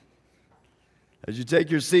As you take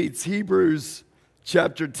your seats, Hebrews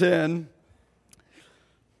chapter 10.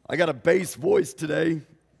 I got a bass voice today.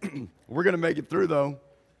 We're going to make it through, though.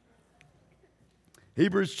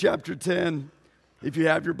 Hebrews chapter 10, if you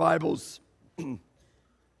have your Bibles. There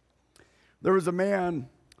was a man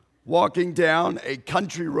walking down a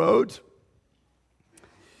country road.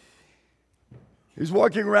 He was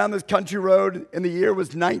walking around this country road, and the year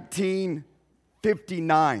was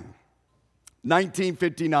 1959.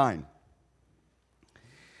 1959.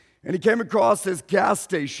 And he came across this gas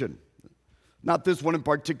station. Not this one in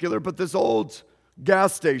particular, but this old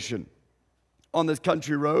gas station on this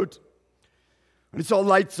country road. And he saw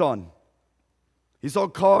lights on. He saw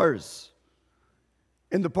cars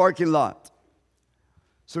in the parking lot.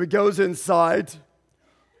 So he goes inside.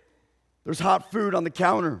 There's hot food on the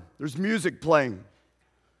counter. There's music playing.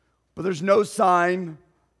 But there's no sign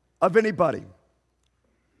of anybody.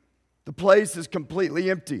 The place is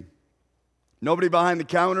completely empty. Nobody behind the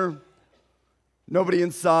counter, nobody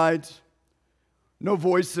inside, no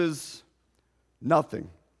voices,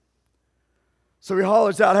 nothing. So he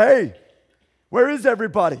hollers out, "Hey, where is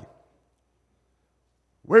everybody?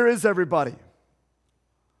 Where is everybody?"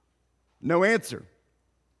 No answer.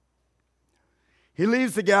 He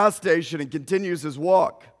leaves the gas station and continues his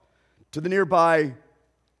walk to the nearby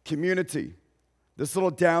community, this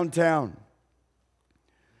little downtown.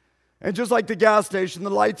 And just like the gas station,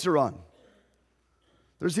 the lights are on.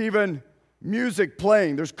 There's even music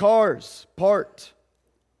playing. There's cars parked.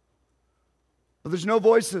 But there's no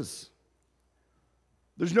voices.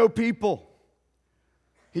 There's no people.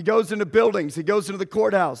 He goes into buildings. He goes into the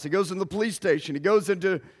courthouse. He goes into the police station. He goes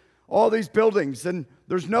into all these buildings, and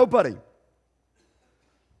there's nobody.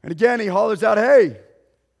 And again, he hollers out, "Hey,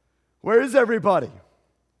 where is everybody?"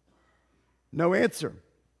 No answer.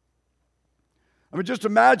 I mean, just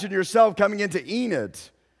imagine yourself coming into Enid,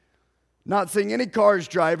 not seeing any cars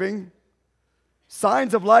driving,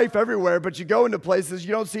 signs of life everywhere, but you go into places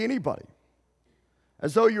you don't see anybody,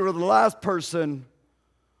 as though you were the last person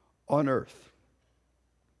on earth.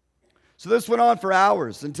 So this went on for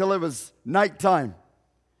hours until it was nighttime.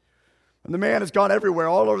 And the man has gone everywhere,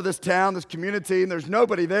 all over this town, this community, and there's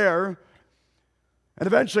nobody there. And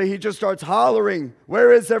eventually he just starts hollering,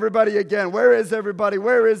 "Where is everybody?" again. "Where is everybody?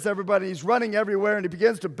 Where is everybody?" He's running everywhere, and he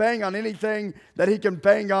begins to bang on anything that he can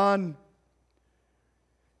bang on.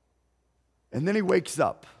 And then he wakes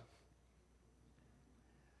up.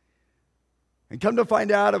 And come to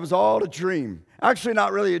find out, it was all a dream. Actually,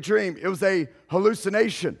 not really a dream. It was a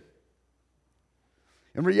hallucination.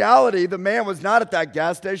 In reality, the man was not at that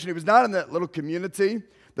gas station. He was not in that little community.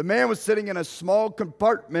 The man was sitting in a small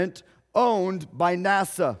compartment owned by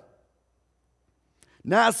NASA.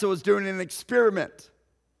 NASA was doing an experiment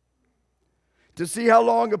to see how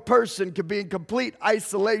long a person could be in complete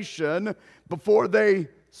isolation before they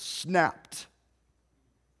snapped.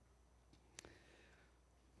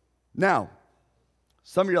 Now,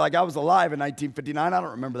 some of you are like, "I was alive in 1959. I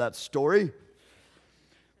don't remember that story."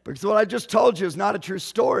 Because what I just told you is not a true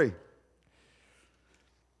story.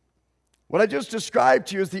 What I just described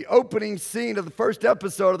to you is the opening scene of the first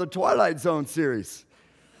episode of the Twilight Zone series.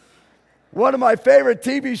 One of my favorite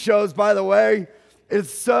TV shows, by the way.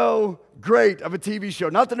 It's so great of a TV show.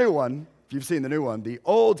 Not the new one, if you've seen the new one. The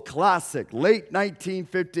old classic, late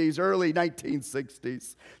 1950s, early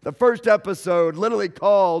 1960s. The first episode, literally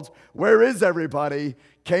called "Where Is Everybody?"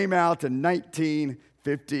 came out in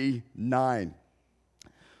 1959.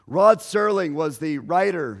 Rod Serling was the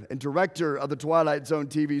writer and director of the Twilight Zone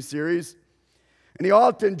TV series. And he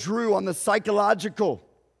often drew on the psychological,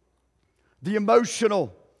 the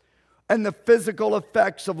emotional, and the physical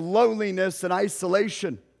effects of loneliness and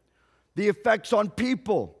isolation. The effects on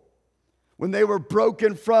people when they were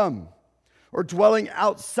broken from or dwelling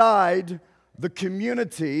outside the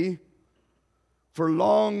community for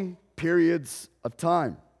long periods of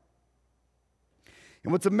time.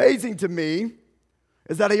 And what's amazing to me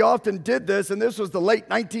is that he often did this, and this was the late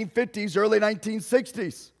 1950s, early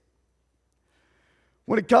 1960s.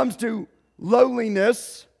 When it comes to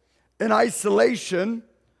loneliness and isolation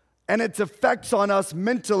and its effects on us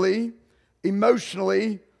mentally,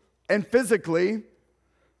 emotionally, and physically,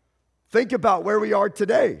 think about where we are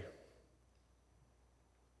today.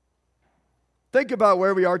 Think about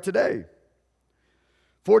where we are today.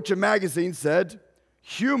 Fortune magazine said,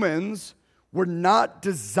 humans were not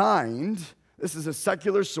designed, this is a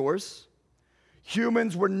secular source,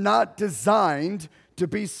 humans were not designed to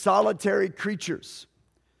be solitary creatures.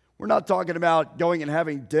 We're not talking about going and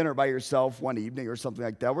having dinner by yourself one evening or something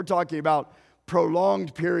like that. We're talking about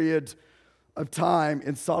prolonged period of time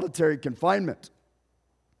in solitary confinement.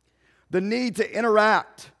 The need to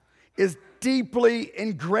interact is deeply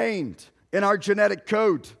ingrained in our genetic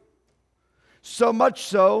code. So much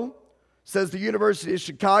so, says the University of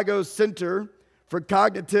Chicago Center for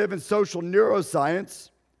Cognitive and Social Neuroscience,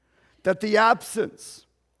 that the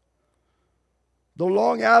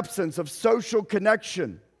long absence of social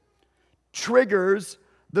connection triggers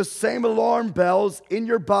the same alarm bells in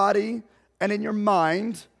your body and in your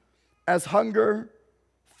mind as hunger,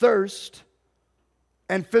 thirst,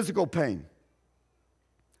 and physical pain.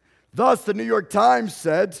 Thus, the New York Times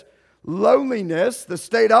said, loneliness, the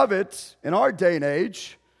state of it in our day and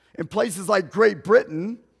age, in places like Great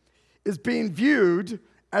Britain, is being viewed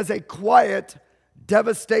as a quiet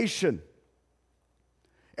devastation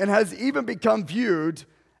and has even become viewed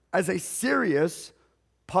as a serious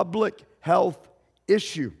public health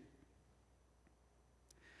issue.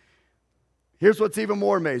 Here's what's even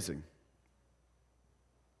more amazing.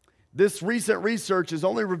 This recent research is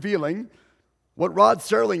only revealing what Rod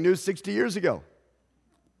Serling knew 60 years ago.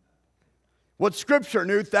 What Scripture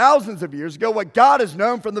knew thousands of years ago, what God has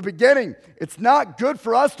known from the beginning. It's not good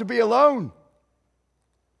for us to be alone,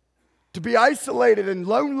 to be isolated and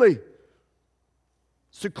lonely,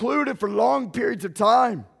 secluded for long periods of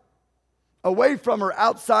time, away from or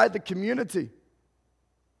outside the community.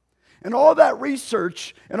 And all that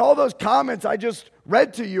research and all those comments I just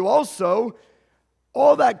read to you also,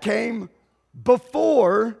 all that came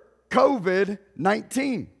before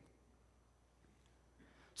COVID-19.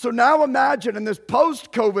 So now imagine in this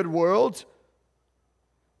post-COVID world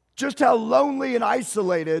just how lonely and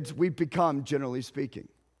isolated we've become, generally speaking.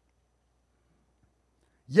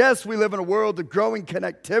 Yes, we live in a world of growing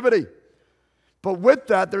connectivity, but with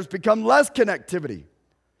that, there's become less connectivity,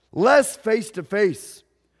 less face-to-face,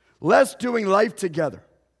 less doing life together,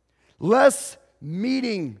 less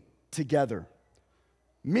meeting together,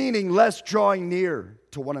 meaning less drawing near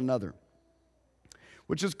to one another,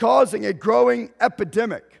 which is causing a growing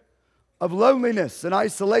epidemic of loneliness and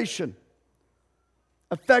isolation,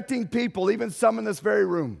 affecting people, even some in this very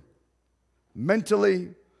room,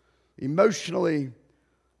 mentally, emotionally,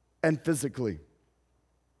 and physically.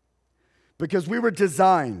 Because we were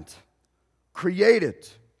designed, created,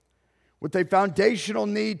 with a foundational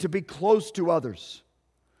need to be close to others,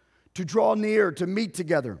 to draw near, to meet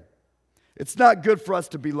together. It's not good for us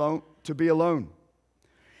to be alone.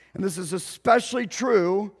 And this is especially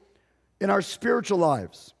true in our spiritual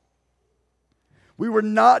lives. We were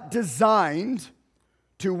not designed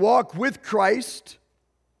to walk with Christ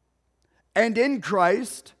and in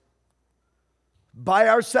Christ by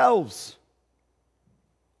ourselves.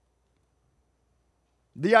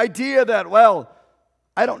 The idea that, well,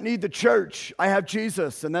 I don't need the church, I have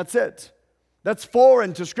Jesus, and that's it. That's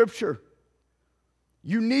foreign to Scripture.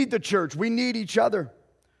 You need the church. We need each other.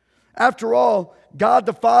 After all, God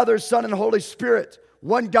the Father, Son, and Holy Spirit,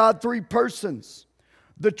 one God, three persons.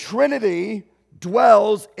 The Trinity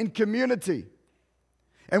dwells in community.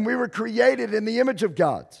 And we were created in the image of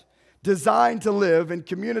God, designed to live in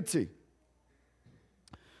community.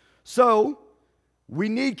 So, we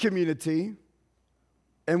need community,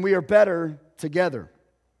 and we are better together.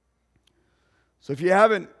 So if you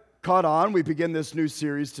haven't caught on, we begin this new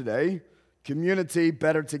series today, Community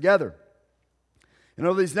Better Together. And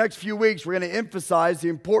over these next few weeks, we're going to emphasize the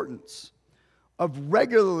importance of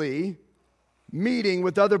regularly meeting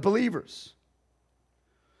with other believers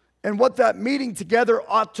and what that meeting together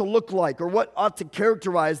ought to look like, or what ought to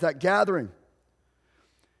characterize that gathering,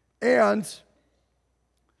 and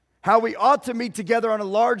how we ought to meet together on a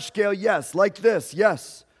large scale, yes, like this,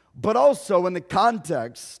 yes, but also in the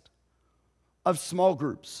context of small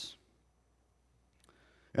groups.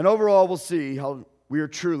 And overall, we'll see how we are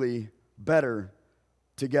truly better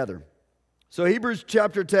together. So Hebrews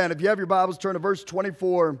chapter 10, if you have your Bibles, turn to verse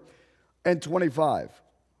 24 and 25.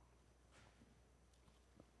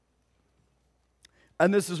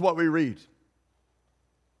 And this is what we read.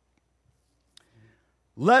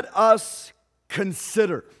 Let us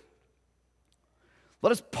consider.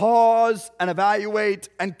 Let us pause and evaluate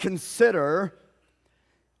and consider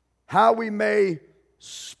how we may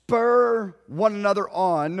spur one another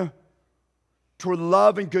on toward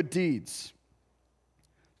love and good deeds.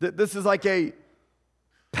 This is like a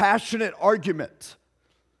passionate argument.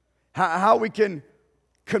 How we can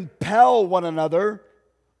compel one another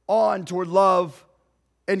on toward love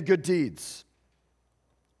and good deeds.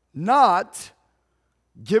 Not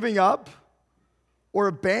giving up or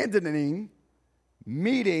abandoning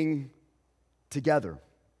meeting together,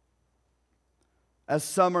 as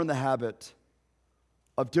some are in the habit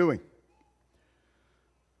of doing.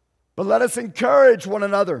 But let us encourage one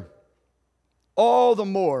another, all the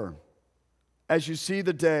more as you see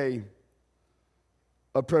the day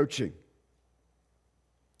approaching.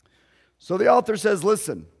 So the author says,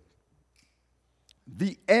 listen,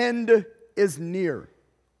 the end is near.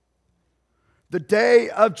 The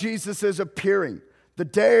day of Jesus' appearing, the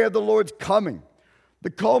day of the Lord's coming,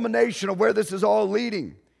 the culmination of where this is all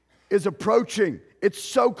leading is approaching. It's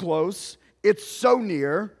so close. It's so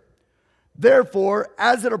near. Therefore,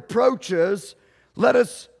 as it approaches, let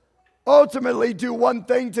us ultimately do one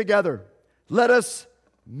thing together. Let us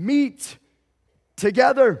meet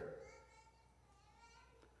together.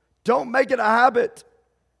 Don't make it a habit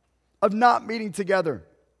of not meeting together.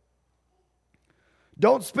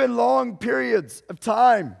 Don't spend long periods of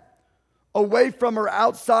time away from or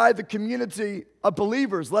outside the community of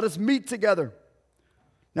believers. Let us meet together.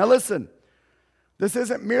 Now listen, this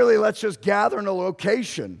isn't merely let's just gather in a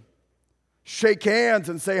location, shake hands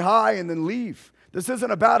and say hi and then leave. This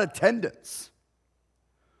isn't about attendance.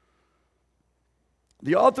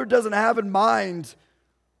 The author doesn't have in mind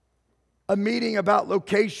a meeting about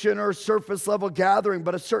location or surface level gathering,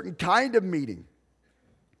 but a certain kind of meeting.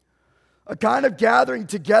 A kind of gathering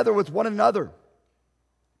together with one another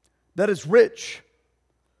that is rich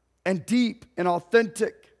and deep and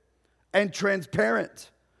authentic and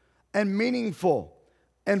transparent and meaningful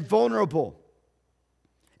and vulnerable,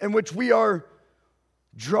 in which we are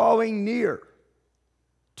drawing near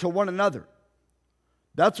to one another.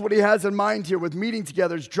 That's what he has in mind here with meeting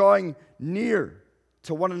together, is drawing near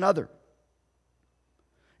to one another.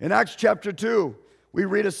 In Acts chapter 2, we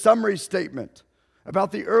read a summary statement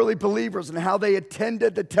about the early believers and how they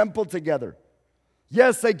attended the temple together.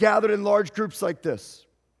 Yes, they gathered in large groups like this,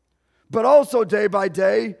 but also day by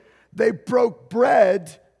day, they broke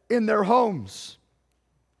bread in their homes.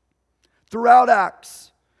 Throughout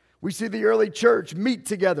Acts, we see the early church meet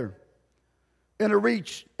together in a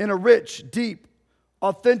rich, deep,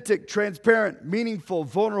 authentic, transparent, meaningful,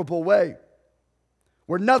 vulnerable way,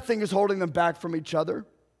 where nothing is holding them back from each other.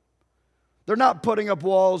 They're not putting up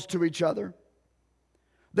walls to each other.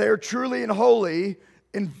 They are truly and wholly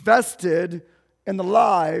invested in the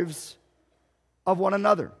lives of one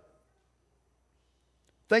another.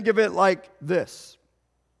 Think of it like this.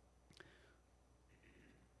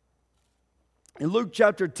 In Luke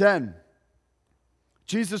chapter 10,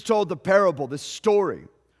 Jesus told the parable, this story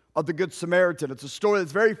of the Good Samaritan. It's a story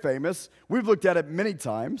that's very famous. We've looked at it many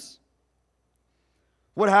times.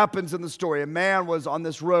 What happens in the story? A man was on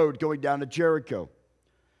this road going down to Jericho.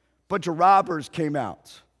 A bunch of robbers came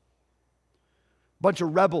out. A bunch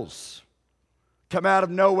of rebels come out of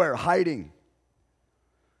nowhere, hiding.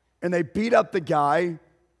 And they beat up the guy,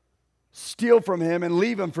 steal from him, and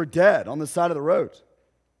leave him for dead on the side of the road.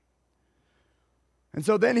 And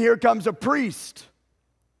so then here comes a priest.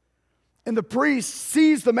 And the priest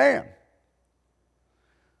sees the man.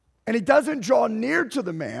 And he doesn't draw near to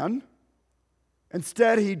the man.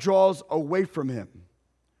 Instead, he draws away from him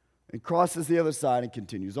and crosses the other side and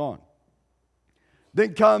continues on.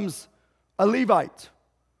 Then comes a Levite.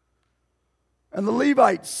 And the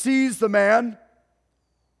Levite sees the man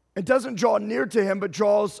and doesn't draw near to him, but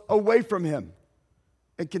draws away from him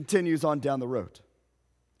and continues on down the road.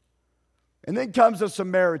 And then comes a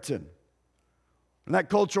Samaritan. In that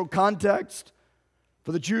cultural context,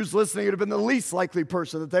 for the Jews listening, it would have been the least likely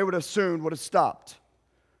person that they would have assumed would have stopped.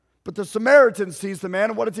 But the Samaritan sees the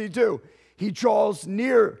man, and what does he do? He draws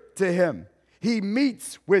near to him. He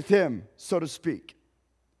meets with him, so to speak.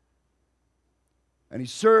 And he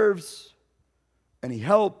serves, and he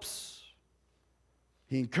helps,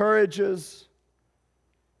 he encourages,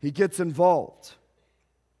 he gets involved.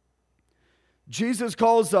 Jesus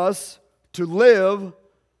calls us to live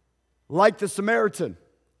like the Samaritan.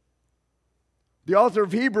 The author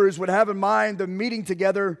of Hebrews would have in mind the meet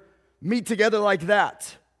together like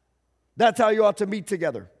that. That's how you ought to meet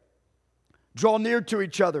together. Draw near to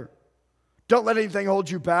each other. Don't let anything hold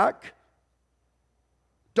you back.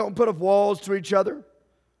 Don't put up walls to each other.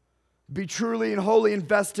 Be truly and wholly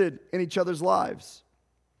invested in each other's lives.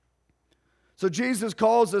 So Jesus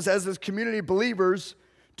calls us as his community of believers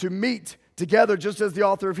to meet together, just as the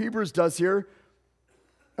author of Hebrews does here,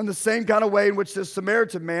 in the same kind of way in which this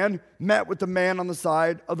Samaritan man met with the man on the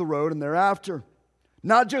side of the road and thereafter.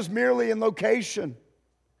 Not just merely in location.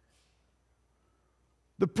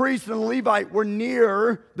 The priest and the Levite were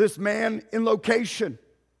near this man in location.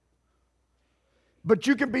 But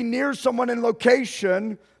you can be near someone in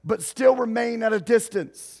location, but still remain at a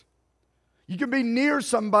distance. You can be near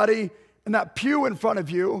somebody in that pew in front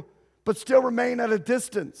of you, but still remain at a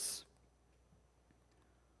distance.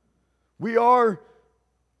 We are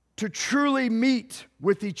to truly meet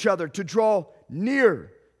with each other, to draw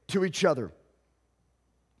near to each other.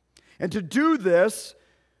 And to do this,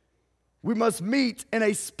 we must meet in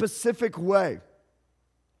a specific way.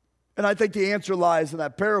 And I think the answer lies in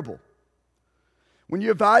that parable. When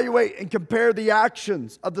you evaluate and compare the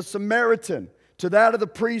actions of the Samaritan to that of the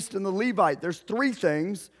priest and the Levite, there's three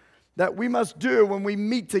things that we must do when we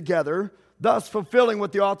meet together, thus fulfilling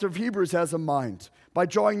what the author of Hebrews has in mind by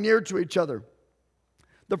drawing near to each other.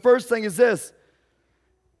 The first thing is this: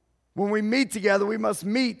 when we meet together, we must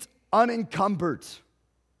meet unencumbered.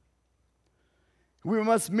 We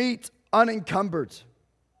must meet unencumbered.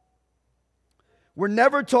 We're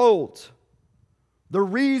never told the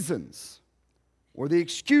reasons or the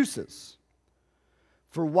excuses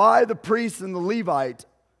for why the priest and the Levite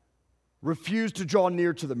refused to draw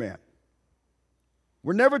near to the man.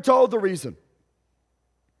 We're never told the reason.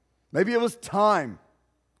 Maybe it was time.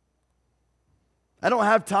 I don't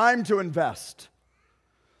have time to invest.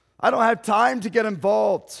 I don't have time to get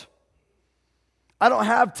involved. I don't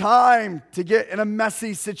have time to get in a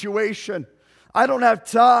messy situation. I don't have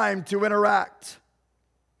time to interact.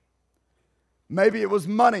 Maybe it was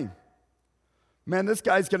money. Man, this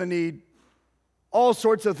guy's going to need all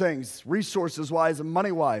sorts of things, resources-wise and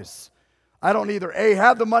money-wise. I don't either A,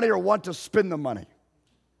 have the money or want to spend the money.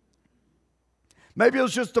 Maybe it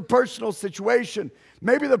was just a personal situation.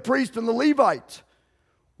 Maybe the priest and the Levite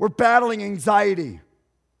were battling anxiety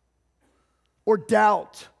or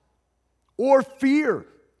doubt or fear.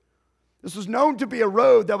 This was known to be a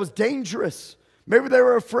road that was dangerous. Maybe they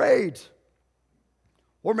were afraid.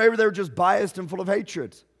 Or maybe they were just biased and full of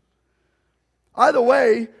hatred. Either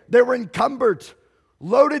way, they were encumbered,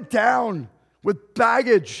 loaded down with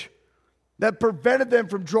baggage that prevented them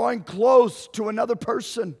from drawing close to another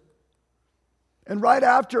person. And right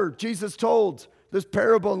after Jesus told this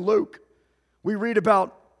parable in Luke, we read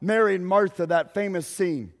about Mary and Martha, that famous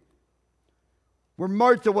scene where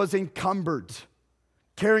Martha was encumbered,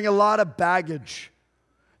 carrying a lot of baggage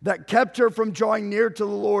that kept her from drawing near to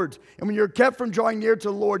the Lord. And when you're kept from drawing near to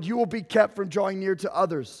the Lord, you will be kept from drawing near to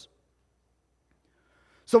others.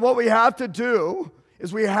 So what we have to do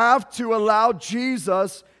is we have to allow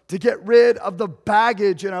Jesus to get rid of the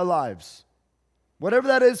baggage in our lives, whatever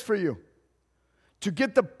that is for you, to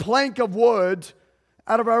get the plank of wood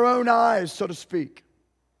out of our own eyes, so to speak.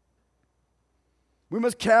 We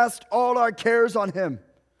must cast all our cares on Him.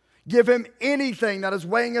 Give Him anything that is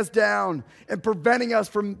weighing us down and preventing us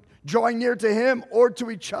from drawing near to Him or to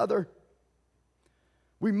each other.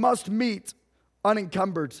 We must meet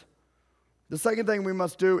unencumbered. The second thing we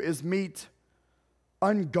must do is meet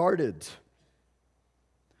unguarded.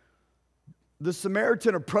 The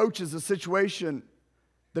Samaritan approaches a situation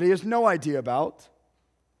that he has no idea about.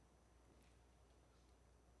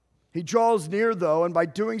 He draws near, though, and by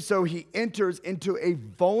doing so, he enters into a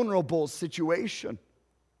vulnerable situation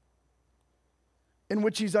in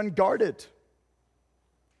which he's unguarded.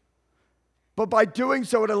 But by doing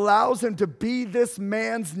so, it allows him to be this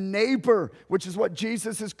man's neighbor, which is what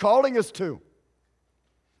Jesus is calling us to.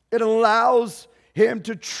 It allows him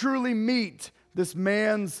to truly meet this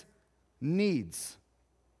man's needs.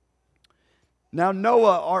 Now,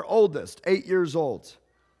 Noah, our oldest, 8 years old,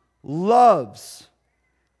 loves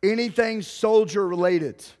anything soldier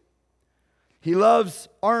related. He loves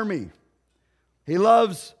army. He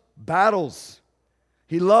loves battles.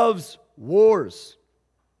 He loves wars.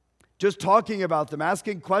 Just talking about them,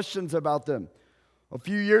 asking questions about them. A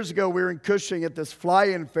few years ago, we were in Cushing at this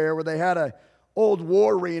fly-in fair where they had an old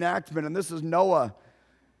war reenactment, and this is Noah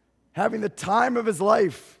having the time of his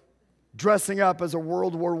life dressing up as a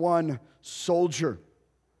World War I soldier.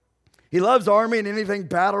 He loves army and anything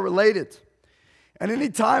battle related. And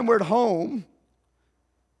anytime we're at home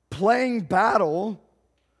playing battle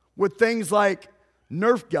with things like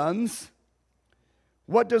Nerf guns,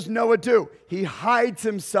 what does Noah do? He hides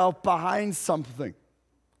himself behind something.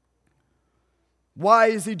 Why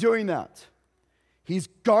is he doing that? He's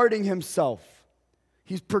guarding himself.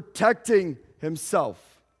 He's protecting himself.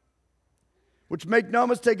 Which, make no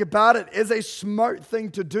mistake about it, is a smart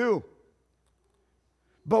thing to do.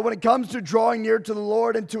 But when it comes to drawing near to the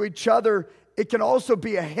Lord and to each other, it can also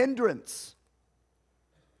be a hindrance.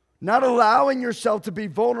 Not allowing yourself to be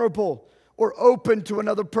vulnerable or open to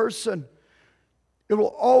another person. It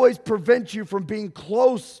will always prevent you from being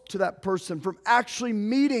close to that person, from actually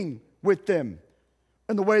meeting with them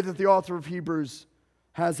in the way that the author of Hebrews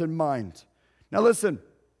has in mind. Now listen,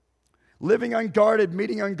 living unguarded,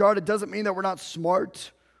 meeting unguarded doesn't mean that we're not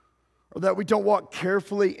smart or that we don't walk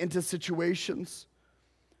carefully into situations.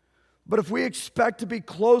 But if we expect to be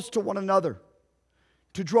close to one another,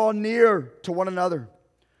 to draw near to one another,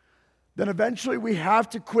 then eventually we have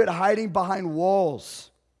to quit hiding behind walls.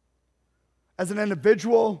 As an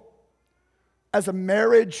individual, as a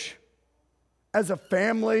marriage, as a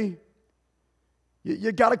family,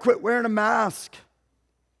 You got to quit wearing a mask.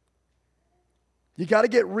 You got to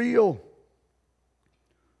get real.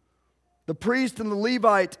 The priest and the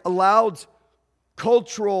Levite allowed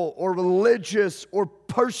cultural or religious or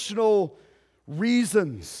personal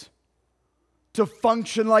reasons to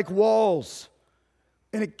function like walls.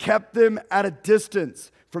 And it kept them at a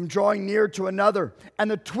distance from drawing near to another.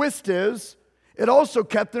 And the twist is, it also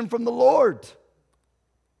kept them from the Lord.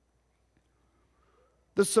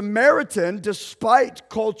 The Samaritan, despite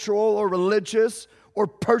cultural or religious or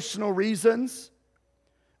personal reasons,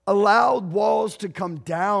 allowed walls to come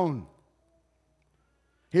down.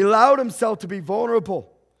 He allowed himself to be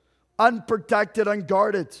vulnerable, unprotected,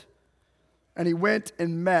 unguarded. And he went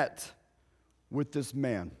and met with this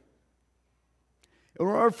man. In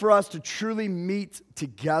order for us to truly meet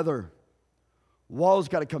together, walls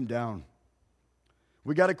got to come down.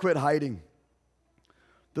 We got to quit hiding.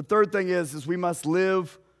 The third thing is we must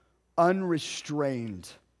live unrestrained.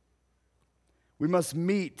 We must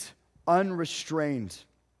meet unrestrained.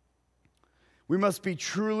 We must be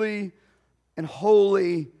truly and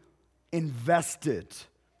wholly invested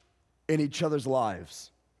in each other's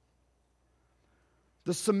lives.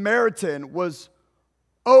 The Samaritan was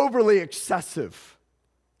overly excessive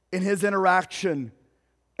in his interaction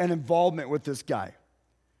and involvement with this guy.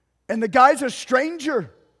 And the guy's a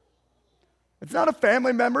stranger. It's not a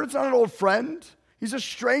family member. It's not an old friend. He's a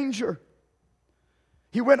stranger.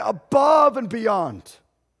 He went above and beyond,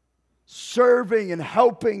 serving and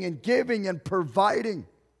helping and giving and providing.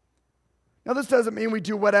 Now, this doesn't mean we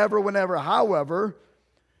do whatever, whenever. However,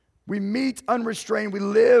 we meet unrestrained. We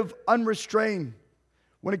live unrestrained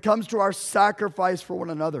when it comes to our sacrifice for one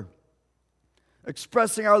another,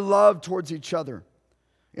 expressing our love towards each other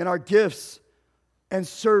in our gifts and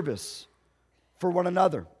service for one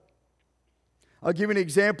another. I'll give you an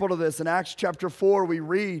example of this. In Acts chapter 4, we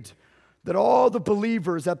read that all the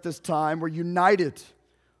believers at this time were united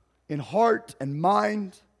in heart and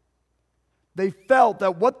mind. They felt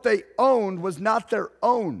that what they owned was not their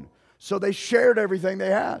own, so they shared everything they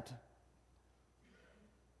had.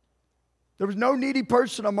 There was no needy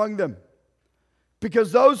person among them,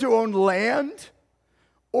 because those who owned land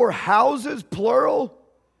or houses, plural,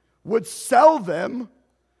 would sell them,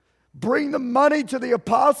 bring the money to the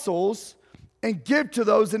apostles, and give to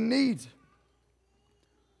those in need.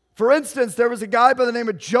 For instance, there was a guy by the name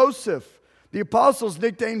of Joseph. The apostles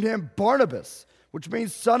nicknamed him Barnabas, which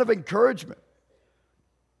means son of encouragement.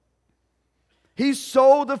 He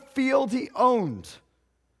sold a field he owned,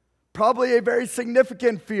 probably a very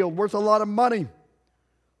significant field worth a lot of money,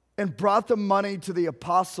 and brought the money to the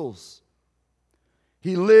apostles.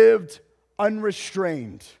 He lived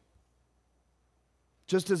unrestrained,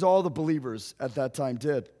 just as all the believers at that time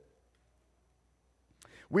did.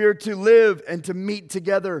 We are to live and to meet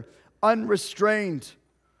together unrestrained,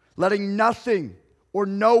 letting nothing or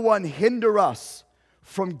no one hinder us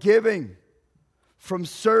from giving, from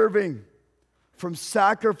serving, from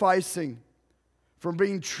sacrificing, from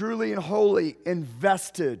being truly and wholly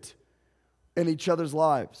invested in each other's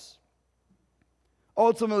lives.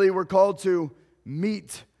 Ultimately, we're called to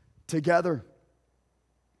meet together.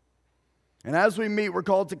 And as we meet, we're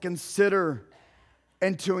called to consider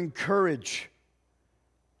and to encourage.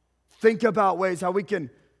 Think about ways how we can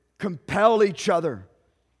compel each other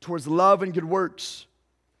towards love and good works.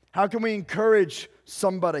 How can we encourage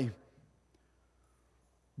somebody?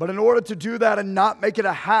 But in order to do that and not make it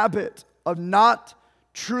a habit of not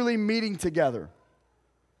truly meeting together,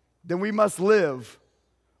 then we must live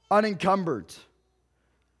unencumbered,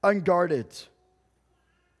 unguarded,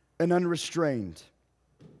 and unrestrained.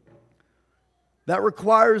 That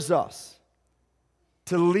requires us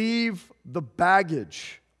to leave the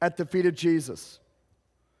baggage at the feet of Jesus,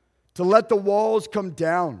 to let the walls come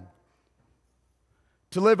down,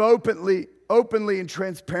 to live openly and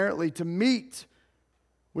transparently, to meet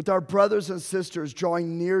with our brothers and sisters,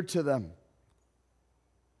 drawing near to them.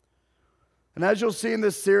 And as you'll see in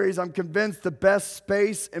this series, I'm convinced the best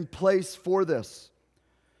space and place for this,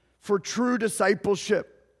 for true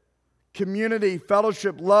discipleship, community,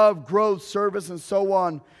 fellowship, love, growth, service, and so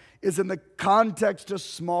on, is in the context of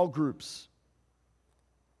small groups.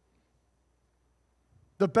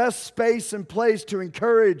 The best space and place to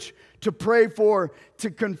encourage, to pray for,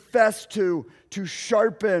 to confess to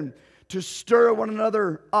sharpen, to stir one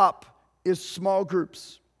another up is small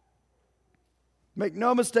groups. Make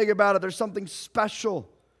no mistake about it, there's something special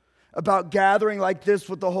about gathering like this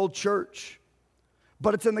with the whole church.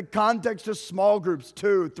 But it's in the context of small groups,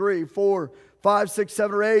 2, 3, 4, 5, 6,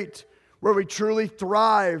 7, or 8, where we truly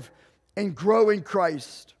thrive and grow in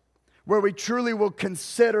Christ, where we truly will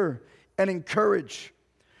consider and encourage,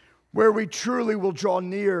 where we truly will draw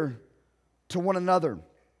near to one another.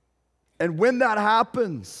 And when that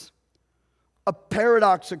happens, a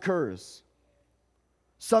paradox occurs.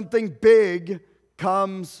 Something big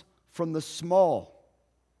comes from the small.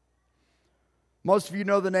 Most of you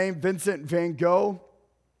know the name Vincent van Gogh.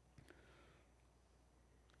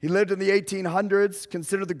 He lived in the 1800s,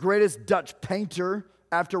 considered the greatest Dutch painter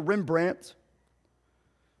after Rembrandt.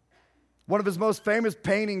 One of his most famous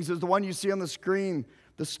paintings is the one you see on the screen,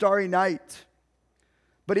 The Starry Night.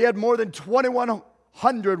 But he had more than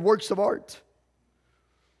 2,100 works of art.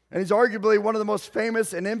 And he's arguably one of the most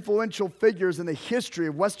famous and influential figures in the history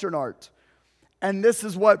of Western art. And this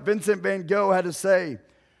is what Vincent van Gogh had to say.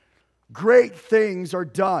 Great things are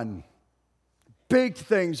done, big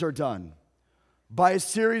things are done, by a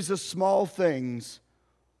series of small things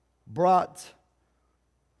brought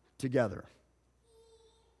together.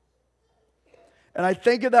 And I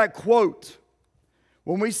think of that quote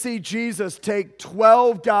when we see Jesus take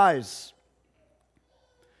 12 guys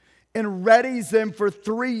and readies them for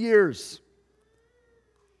 3 years,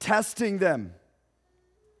 testing them,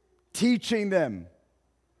 teaching them,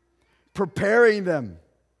 preparing them,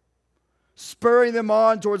 spurring them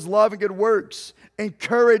on towards love and good works,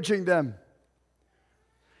 encouraging them.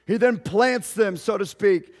 He then plants them, so to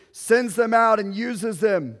speak, sends them out and uses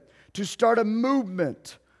them to start a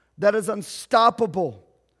movement that is unstoppable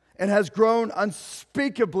and has grown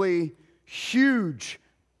unspeakably huge,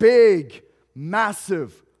 big,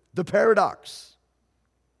 massive. The paradox.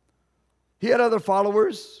 He had other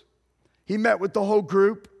followers. He met with the whole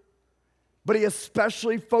group, but he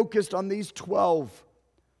especially focused on these 12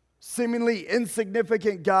 seemingly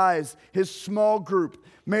insignificant guys, his small group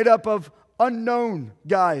made up of unknown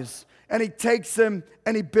guys, and he takes them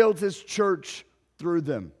and he builds his church through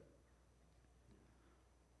them.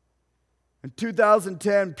 In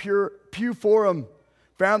 2010, Pew Forum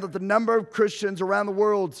found that the number of Christians around the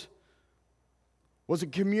world was a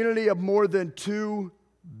community of more than 2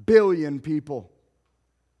 billion people.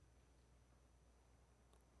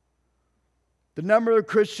 The number of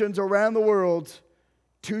Christians around the world,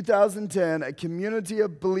 2010, a community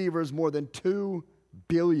of believers more than 2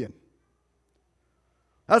 billion.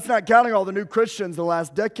 That's not counting all the new Christians in the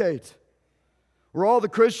last decade, or all the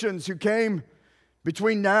Christians who came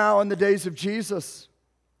between now and the days of Jesus.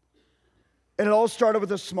 And it all started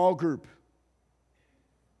with a small group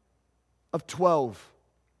of 12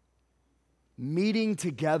 meeting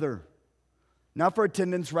together, not for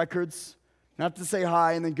attendance records, not to say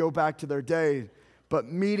hi and then go back to their day, but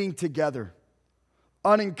meeting together,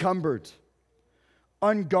 unencumbered,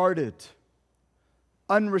 unguarded,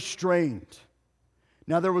 unrestrained.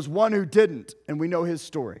 Now there was one who didn't, and we know his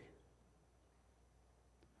story.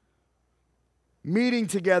 Meeting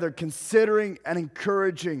together, considering and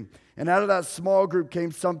encouraging, and out of that small group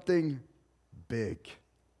came something big.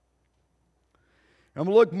 I'm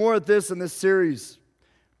going to look more at this in this series,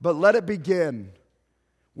 but let it begin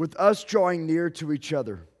with us drawing near to each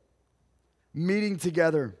other, meeting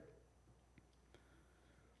together.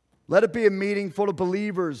 Let it be a meeting full of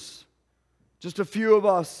believers, just a few of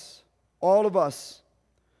us, all of us,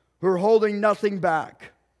 who are holding nothing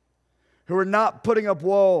back, who are not putting up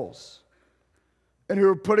walls, and who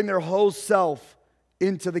are putting their whole self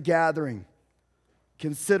into the gathering,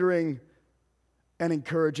 considering and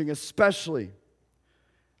encouraging, especially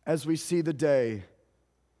as we see the day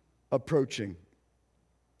approaching.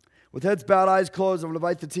 With heads bowed, eyes closed, I'm going to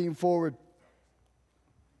invite the team forward.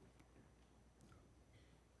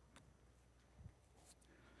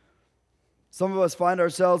 Some of us find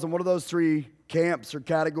ourselves in one of those 3 camps or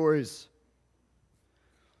categories.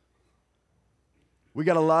 We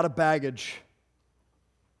got a lot of baggage,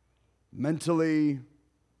 mentally,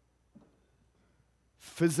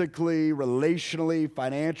 physically, relationally,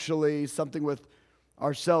 financially, something with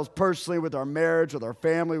ourselves personally, with our marriage, with our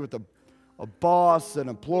family, with a boss, an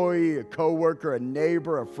employee, a coworker, a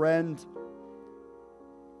neighbor, a friend.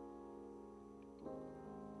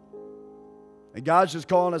 And God's just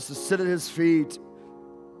calling us to sit at His feet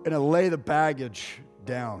and to lay the baggage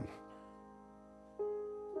down.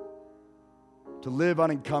 To live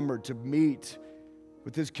unencumbered, to meet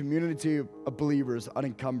with His community of believers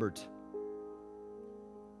unencumbered.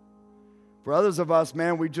 For others of us,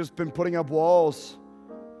 man, we've just been putting up walls,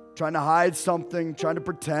 trying to hide something, trying to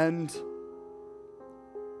pretend.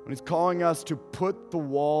 And He's calling us to put the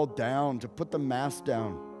wall down, to put the mask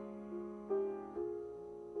down,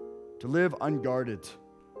 to live unguarded.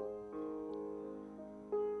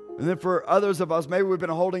 And then for others of us, maybe we've been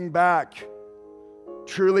holding back,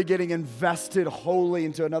 truly getting invested wholly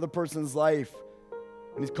into another person's life.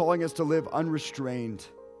 And He's calling us to live unrestrained.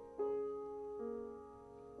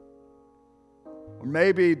 Or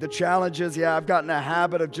maybe the challenge is, I've gotten a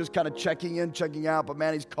habit of just kind of checking in, checking out, but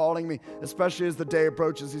man, he's calling me, especially as the day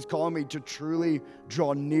approaches, he's calling me to truly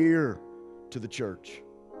draw near to the church,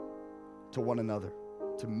 to one another,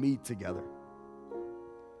 to meet together.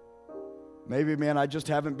 Maybe, man, I just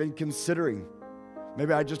haven't been considering.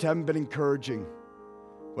 Maybe I just haven't been encouraging.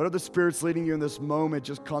 Whatever the Spirit's leading you in this moment,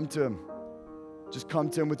 just come to Him. Just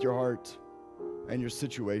come to Him with your heart and your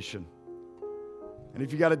situation. And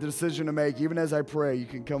if you got a decision to make, even as I pray, you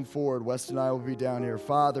can come forward. West and I will be down here.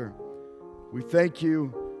 Father, we thank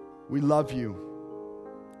you. We love you.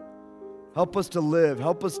 Help us to live.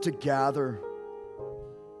 Help us to gather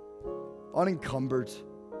unencumbered.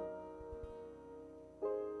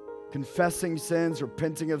 Confessing sins,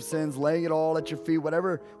 repenting of sins, laying it all at your feet,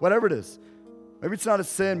 whatever it is. Maybe it's not a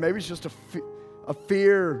sin. Maybe it's just a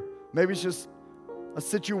fear. Maybe it's just a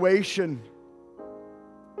situation.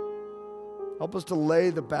 Help us to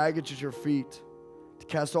lay the baggage at your feet, to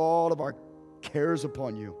cast all of our cares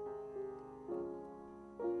upon you.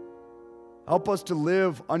 Help us to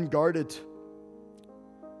live unguarded.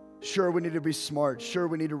 Sure, we need to be smart. Sure,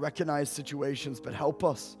 we need to recognize situations, but help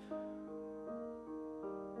us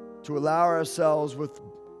to allow ourselves with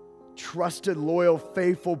trusted, loyal,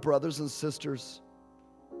 faithful brothers and sisters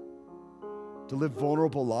to live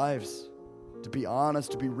vulnerable lives, to be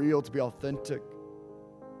honest, to be real, to be authentic.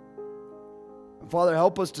 And Father,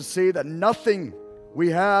 help us to see that nothing we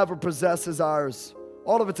have or possess is ours.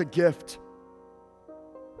 All of it's a gift.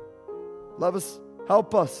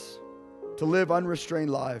 Help us to live unrestrained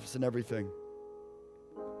lives in everything.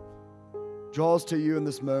 Draw us to you in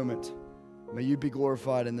this moment. May you be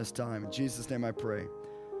glorified in this time. In Jesus' name I pray.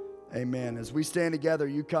 Amen. As we stand together,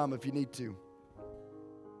 you come if you need to.